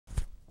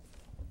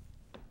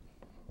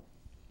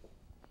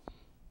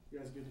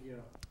good to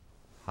go.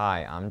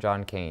 Hi, I'm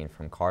John Kane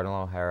from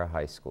Cardinal O'Hara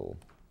High School.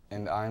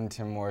 And I'm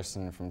Tim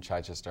Morrison from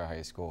Chichester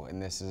High School,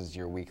 and this is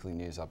your weekly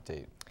news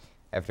update.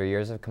 After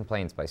years of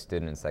complaints by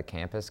students that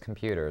campus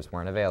computers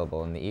weren't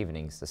available in the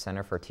evenings, the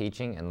Center for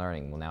Teaching and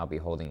Learning will now be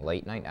holding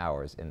late night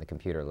hours in the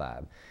computer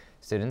lab.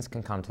 Students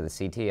can come to the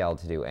CTL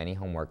to do any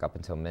homework up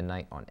until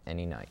midnight on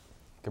any night.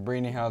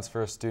 Cabrini held its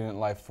first Student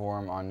Life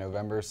Forum on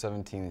November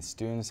 17th.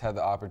 Students had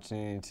the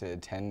opportunity to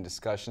attend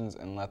discussions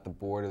and let the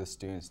board of the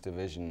Students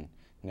Division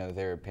know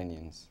their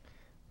opinions.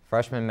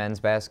 Freshman men's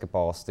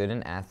basketball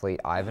student athlete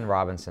Ivan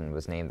Robinson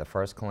was named the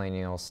first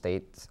Colonial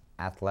State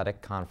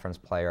Athletic Conference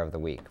Player of the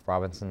Week.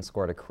 Robinson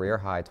scored a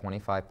career-high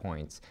 25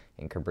 points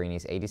in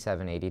Cabrini's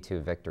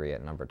 87-82 victory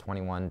at number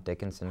 21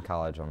 Dickinson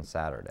College on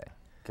Saturday.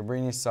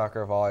 Cabrini's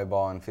soccer,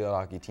 volleyball, and field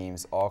hockey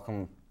teams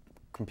all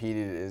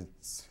competed in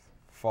its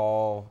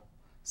fall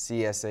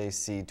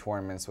CSAC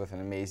tournaments with an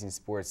amazing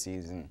sports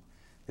season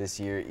this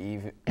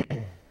year.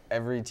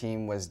 Every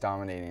team was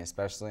dominating,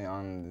 especially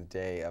on the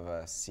day of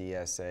a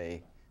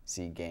CSAC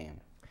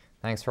game.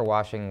 Thanks for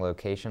watching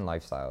LOQation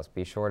Lifestyles.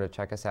 Be sure to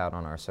check us out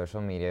on our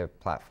social media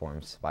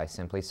platforms by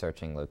simply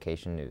searching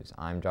LOQation News.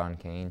 I'm John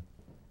Kane.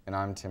 And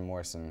I'm Tim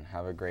Morrison.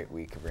 Have a great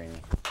week,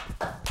 Cabrini.